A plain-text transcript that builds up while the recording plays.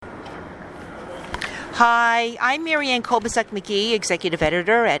Hi, I'm Marianne Kolbasuk-McGee, Executive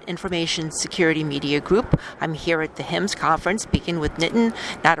Editor at Information Security Media Group. I'm here at the HIMSS conference speaking with Nitin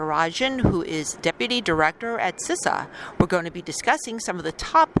Natarajan, who is Deputy Director at CISA. We're going to be discussing some of the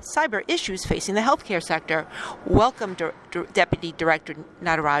top cyber issues facing the healthcare sector. Welcome, Deputy Director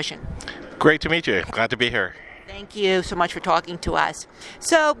Natarajan. Great to meet you. Glad to be here. Thank you so much for talking to us.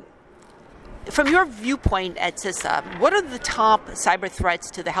 So, from your viewpoint at CISA, what are the top cyber threats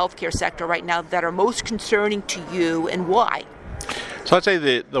to the healthcare sector right now that are most concerning to you, and why? So I'd say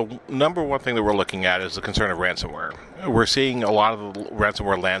the number one thing that we're looking at is the concern of ransomware. We're seeing a lot of the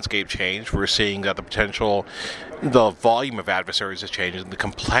ransomware landscape change. We're seeing that the volume of adversaries is changing, the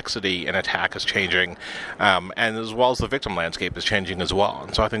complexity in attack is changing, and as well as the victim landscape is changing as well.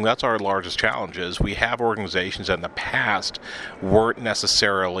 And so I think that's our largest challenge is we have organizations that in the past weren't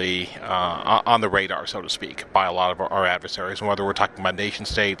necessarily on the radar, so to speak, by a lot of our adversaries. And whether we're talking about nation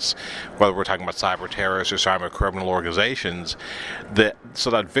states, whether we're talking about cyber terrorists or cyber criminal organizations, so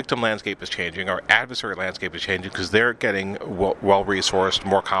that victim landscape is changing, our adversary landscape is changing because they're getting well-resourced,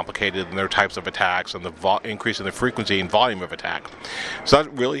 more complicated in their types of attacks and the increase in the frequency and volume of attack. So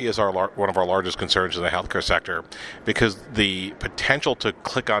that really is one of our largest concerns in the healthcare sector, because the potential to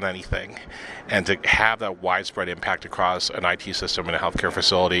click on anything and to have that widespread impact across an IT system in a healthcare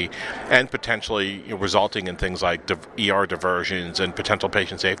facility, and potentially resulting in things like ER diversions and potential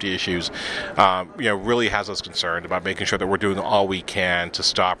patient safety issues, really has us concerned about making sure that we're doing all we can to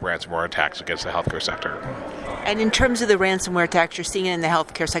stop ransomware attacks against the healthcare sector. And in terms of the ransomware attacks you're seeing in the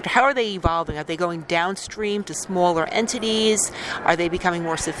healthcare sector, how are they evolving? Are they going downstream to smaller entities? Are they becoming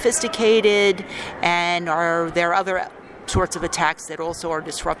more sophisticated? And are there other sorts of attacks that also are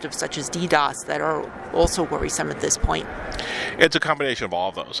disruptive, such as DDoS, that are also worrisome at this point? It's a combination of all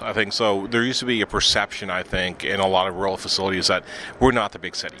of those, I think. So there used to be a perception, I think, in a lot of rural facilities that we're not the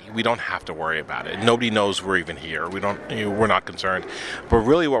big city. We don't have to worry about it. Nobody knows we're even here. We're not concerned. But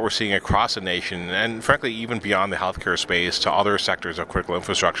really what we're seeing across the nation, and frankly even beyond the healthcare space to other sectors of critical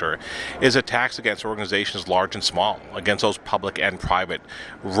infrastructure, is attacks against organizations large and small, against those public and private,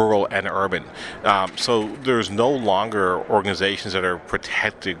 rural and urban. So there's no longer organizations that are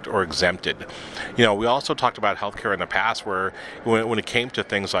protected or exempted. We also talked about healthcare in the past where when it came to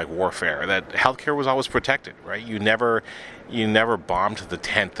things like warfare, that healthcare was always protected, right? You never bombed the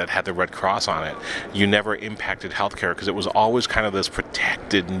tent that had the Red Cross on it. You never impacted healthcare because it was always kind of this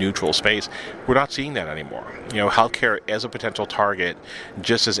protected, neutral space. We're not seeing that anymore. Healthcare is a potential target,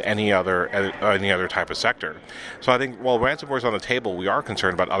 just as any other type of sector. So I think while ransomware is on the table, we are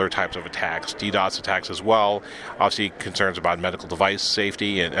concerned about other types of attacks, DDoS attacks as well. Obviously, concerns about medical device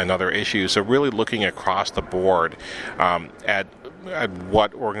safety and other issues. So really looking across the board at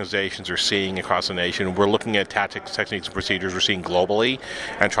what organizations are seeing across the nation. We're looking at tactics, techniques, and procedures we're seeing globally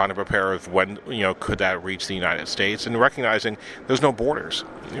and trying to prepare when, could that reach the United States, and recognizing there's no borders,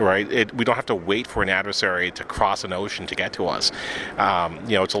 right? We don't have to wait for an adversary to cross an ocean to get to us.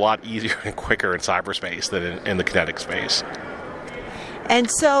 It's a lot easier and quicker in cyberspace than in the kinetic space. And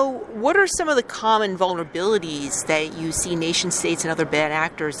so, what are some of the common vulnerabilities that you see nation states and other bad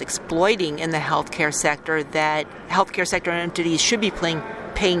actors exploiting in the healthcare sector that healthcare sector entities should be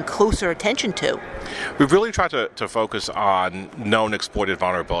paying closer attention to? We've really tried to focus on known exploited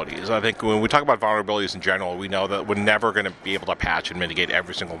vulnerabilities. I think when we talk about vulnerabilities in general, we know that we're never going to be able to patch and mitigate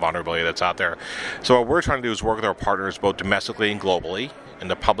every single vulnerability that's out there. So what we're trying to do is work with our partners both domestically and globally, in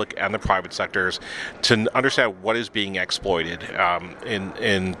the public and the private sectors, to understand what is being exploited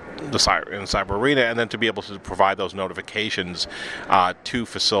in the cyber arena, and then to be able to provide those notifications to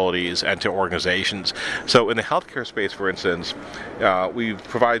facilities and to organizations. So in the healthcare space, for instance, we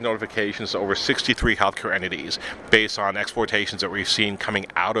provide notifications to over 63 healthcare entities based on exploitations that we've seen coming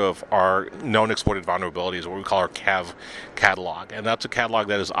out of our known exploited vulnerabilities, what we call our CAV catalog. And that's a catalog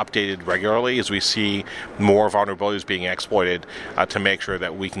that is updated regularly as we see more vulnerabilities being exploited to make sure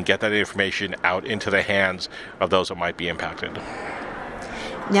that we can get that information out into the hands of those that might be impacted.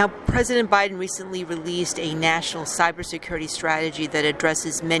 Now, President Biden recently released a national cybersecurity strategy that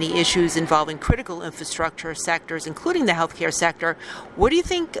addresses many issues involving critical infrastructure sectors, including the healthcare sector. What do you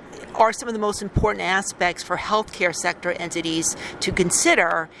think are some of the most important aspects for healthcare sector entities to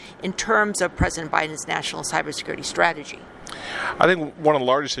consider in terms of President Biden's national cybersecurity strategy? I think one of the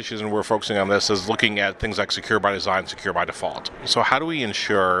largest issues, and we're focusing on this, is looking at things like secure by design, secure by default. So how do we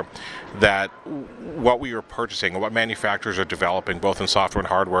ensure that what we are purchasing and what manufacturers are developing, both in software and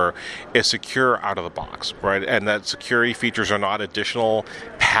hardware, is secure out of the box, right? And that security features are not additional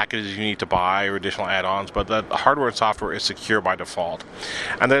packages you need to buy or additional add-ons, but that the hardware and software is secure by default.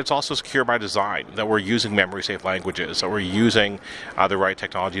 And that it's also secure by design, that we're using memory-safe languages, that we're using the right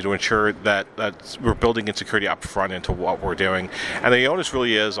technology to ensure that we're building in security up front into what we're doing. And the onus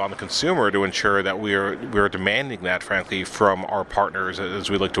really is on the consumer to ensure that we're demanding that, frankly, from our partners as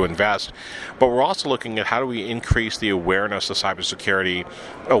we look to invest. But we're also looking at how do we increase the awareness of cybersecurity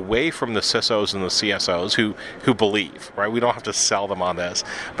away from the CISOs and the CSOs who believe, right? We don't have to sell them on this.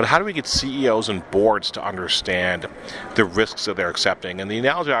 But how do we get CEOs and boards to understand the risks that they're accepting? And the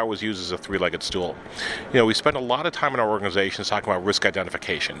analogy I always use is a three-legged stool. We spend a lot of time in our organizations talking about risk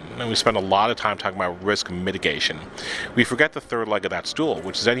identification, and we spend a lot of time talking about risk mitigation. We forget the third leg of that stool,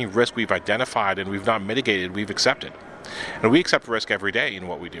 which is any risk we've identified and we've not mitigated, we've accepted. And we accept risk every day in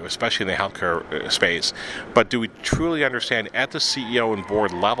what we do, especially in the healthcare space. But do we truly understand at the CEO and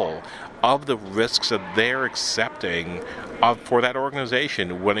board level of the risks that they're accepting for that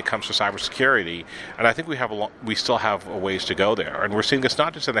organization when it comes to cybersecurity? And I think we still have a ways to go there. And we're seeing this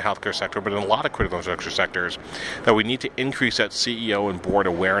not just in the healthcare sector, but in a lot of critical infrastructure sectors, that we need to increase that CEO and board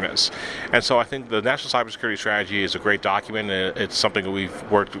awareness. And so I think the National Cybersecurity Strategy is a great document. It's something that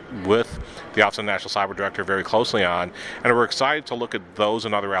we've worked with the Office of the National Cyber Director very closely on. And we're excited to look at those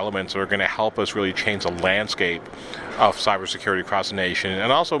and other elements that are going to help us really change the landscape of cybersecurity across the nation,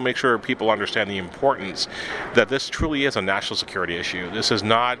 and also make sure people understand the importance that this truly is a national security issue. This is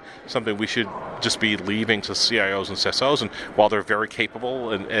not something we should just be leaving to CIOs and CISOs, and while they're very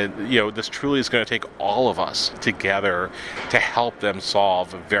capable, and this truly is going to take all of us together to help them solve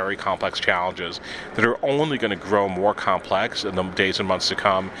very complex challenges that are only going to grow more complex in the days and months to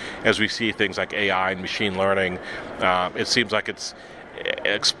come as we see things like AI and machine learning. It seems like it's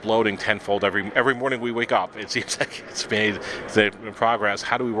exploding tenfold every morning we wake up. It seems like it's made progress.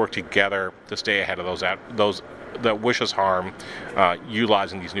 How do we work together to stay ahead of those that wish us harm,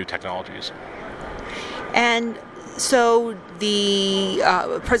 utilizing these new technologies? And so the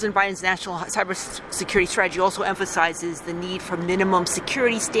President Biden's national cybersecurity strategy also emphasizes the need for minimum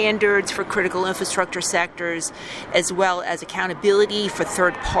security standards for critical infrastructure sectors, as well as accountability for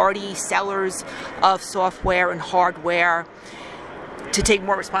third-party sellers of software and hardware to take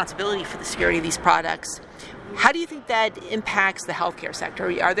more responsibility for the security of these products. How do you think that impacts the healthcare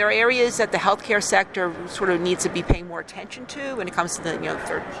sector? Are there areas that the healthcare sector sort of needs to be paying more attention to when it comes to the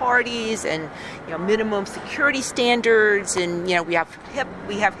third parties and minimum security standards? And we have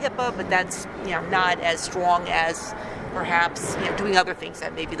HIPAA, but that's not as strong as perhaps doing other things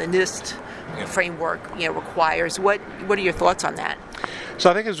that maybe the NIST framework requires. What are your thoughts on that? So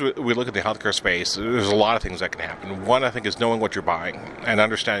I think as we look at the healthcare space, there's a lot of things that can happen. One, I think, is knowing what you're buying and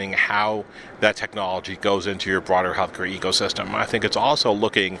understanding how that technology goes into your broader healthcare ecosystem. I think it's also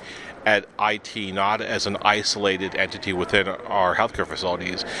looking at IT not as an isolated entity within our healthcare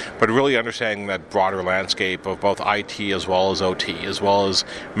facilities, but really understanding that broader landscape of both IT as well as OT, as well as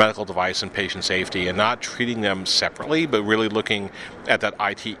medical device and patient safety, and not treating them separately, but really looking at that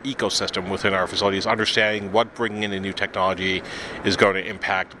IT ecosystem within our facilities, understanding what bringing in a new technology is going to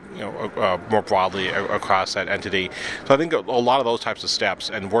impact more broadly across that entity. So I think a lot of those types of steps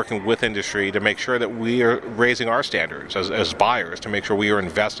and working with industry to make sure that we are raising our standards as buyers, to make sure we are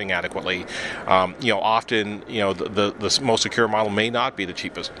investing adequately. Often, the most secure model may not be the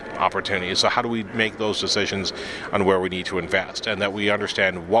cheapest opportunity. So how do we make those decisions on where we need to invest, and that we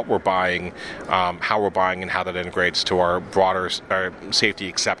understand what we're buying, how we're buying, and how that integrates to our broader safety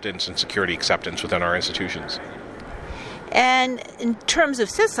acceptance and security acceptance within our institutions. And in terms of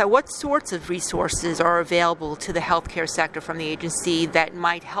CISA, what sorts of resources are available to the healthcare sector from the agency that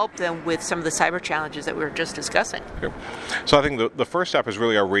might help them with some of the cyber challenges that we were just discussing? Sure. So I think the first step is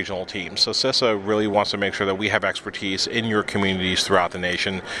really our regional team. So CISA really wants to make sure that we have expertise in your communities throughout the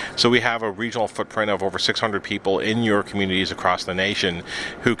nation. So we have a regional footprint of over 600 people in your communities across the nation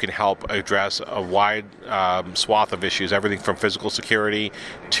who can help address a wide swath of issues, everything from physical security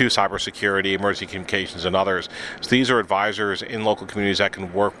to cybersecurity, emergency communications, and others. So these are advisors in local communities that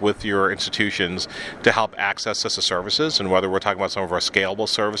can work with your institutions to help access CISA services, and whether we're talking about some of our scalable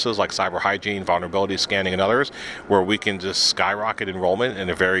services like cyber hygiene, vulnerability scanning, and others, where we can just skyrocket enrollment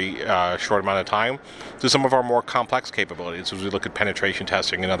in a very short amount of time, to some of our more complex capabilities as we look at penetration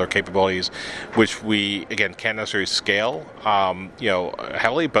testing and other capabilities, which we, again, can't necessarily scale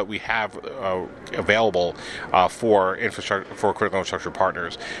heavily, but we have available for critical infrastructure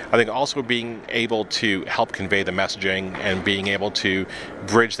partners. I think also being able to help convey the messaging and being able to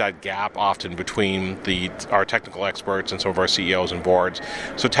bridge that gap often between our technical experts and some of our CEOs and boards.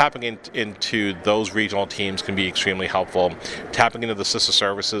 So tapping into those regional teams can be extremely helpful. Tapping into the CISA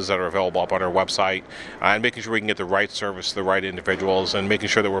services that are available up on our website and making sure we can get the right service to the right individuals and making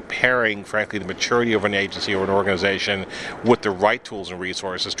sure that we're pairing, frankly, the maturity of an agency or an organization with the right tools and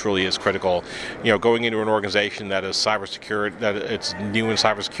resources truly is critical. Going into an organization that is cybersecurity, that it's new in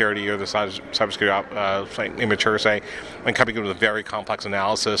cybersecurity or the cybersecurity immature, say, and coming in with a very complex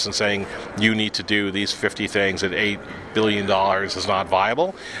analysis and saying you need to do these 50 things at $8 billion is not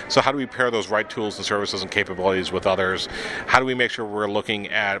viable. So how do we pair those right tools and services and capabilities with others? How do we make sure we're looking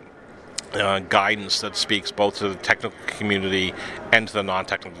at guidance that speaks both to the technical community and to the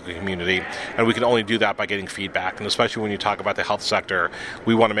non-technical community, and we can only do that by getting feedback. And especially when you talk about the health sector,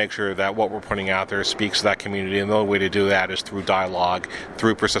 we want to make sure that what we're putting out there speaks to that community, and the only way to do that is through dialogue,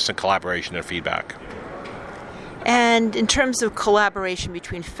 through persistent collaboration and feedback. And in terms of collaboration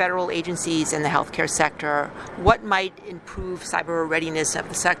between federal agencies and the healthcare sector, what might improve cyber readiness of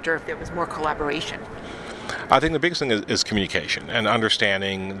the sector if there was more collaboration? I think the biggest thing is communication and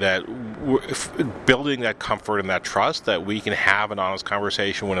understanding that building that comfort and that trust that we can have an honest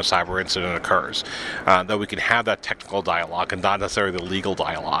conversation when a cyber incident occurs, that we can have that technical dialogue and not necessarily the legal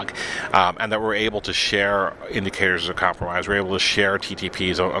dialogue, and that we're able to share indicators of compromise, we're able to share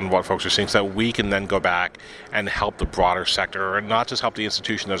TTPs on what folks are seeing so that we can then go back and help the broader sector and not just help the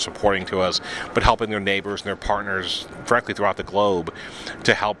institution that's supporting to us, but helping their neighbors and their partners, frankly, throughout the globe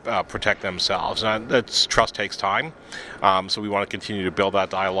to help protect themselves. And that's trust takes time, so we want to continue to build that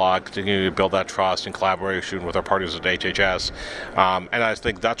dialogue, continue to build that trust and collaboration with our partners at HHS, and I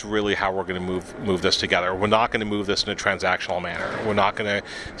think that's really how we're going to move this together. We're not going to move this in a transactional manner. We're not going to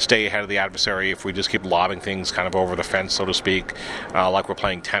stay ahead of the adversary if we just keep lobbing things kind of over the fence, so to speak, like we're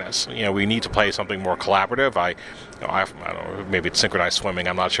playing tennis. We need to play something more collaborative. I don't know, maybe it's synchronized swimming,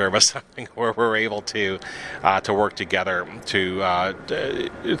 I'm not sure, but something where we're able to work together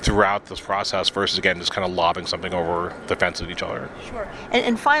throughout this process versus, again, just kind of lobbing something over the fence at each other. Sure.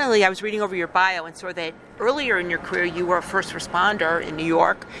 And finally, I was reading over your bio and saw that earlier in your career you were a first responder in New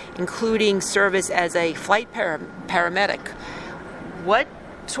York, including service as a flight paramedic. What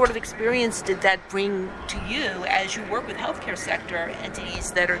sort of experience did that bring to you as you work with healthcare sector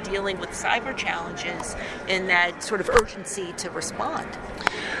entities that are dealing with cyber challenges and that sort of urgency to respond?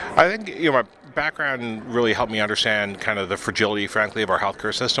 I think my background really helped me understand kind of the fragility, frankly, of our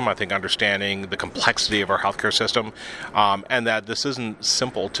healthcare system. I think understanding the complexity of our healthcare system, and that this isn't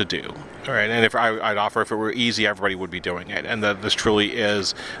simple to do. All right, and I'd offer if it were easy, everybody would be doing it, and that this truly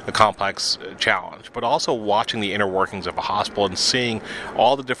is a complex challenge. But also watching the inner workings of a hospital and seeing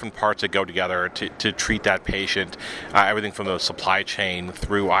all the different parts that go together to treat that patient, everything from the supply chain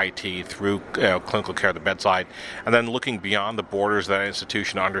through IT, through clinical care at the bedside, and then looking beyond the borders of that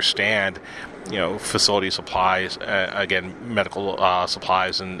institution to understand facility supplies, again, medical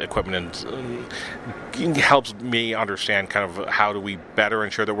supplies and equipment, and helps me understand kind of how do we better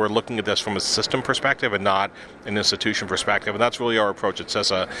ensure that we're looking at this from a system perspective and not an institution perspective. And that's really our approach at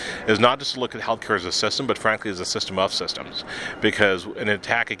CISA, is not just to look at healthcare as a system, but frankly as a system of systems. Because an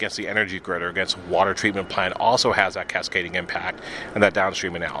attack against the energy grid or against a water treatment plant also has that cascading impact and that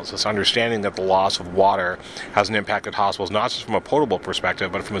downstream analysis. Understanding that the loss of water has an impact at hospitals, not just from a potable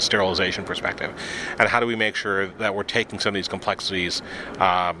perspective, but from a sterilization perspective. And how do we make sure that we're taking some of these complexities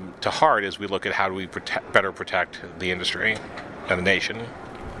to heart as we look at how do we better protect the industry and the nation?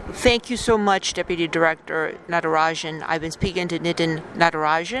 Thank you so much, Deputy Director Natarajan. I've been speaking to Nitin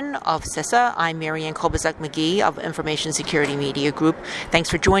Natarajan of CISA. I'm Marianne Kolbazak-McGee of Information Security Media Group. Thanks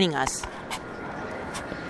for joining us.